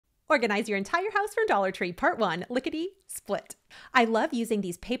Organize your entire house from Dollar Tree, Part 1, Lickety Split. I love using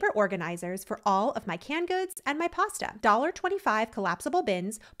these paper organizers for all of my canned goods and my pasta. $1.25 collapsible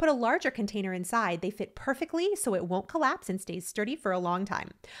bins, put a larger container inside. They fit perfectly so it won't collapse and stays sturdy for a long time.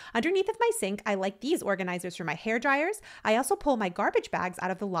 Underneath of my sink, I like these organizers for my hair dryers. I also pull my garbage bags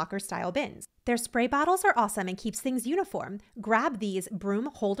out of the locker style bins. Their spray bottles are awesome and keeps things uniform. Grab these broom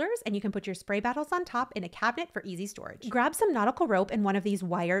holders and you can put your spray bottles on top in a cabinet for easy storage. Grab some nautical rope in one of these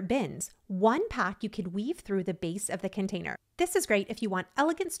wire bins. One pack you could weave through the base of the container. This is great if you want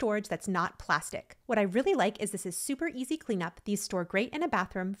elegant storage that's not plastic. What I really like is this is super easy cleanup. These store great in a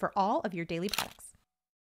bathroom for all of your daily products.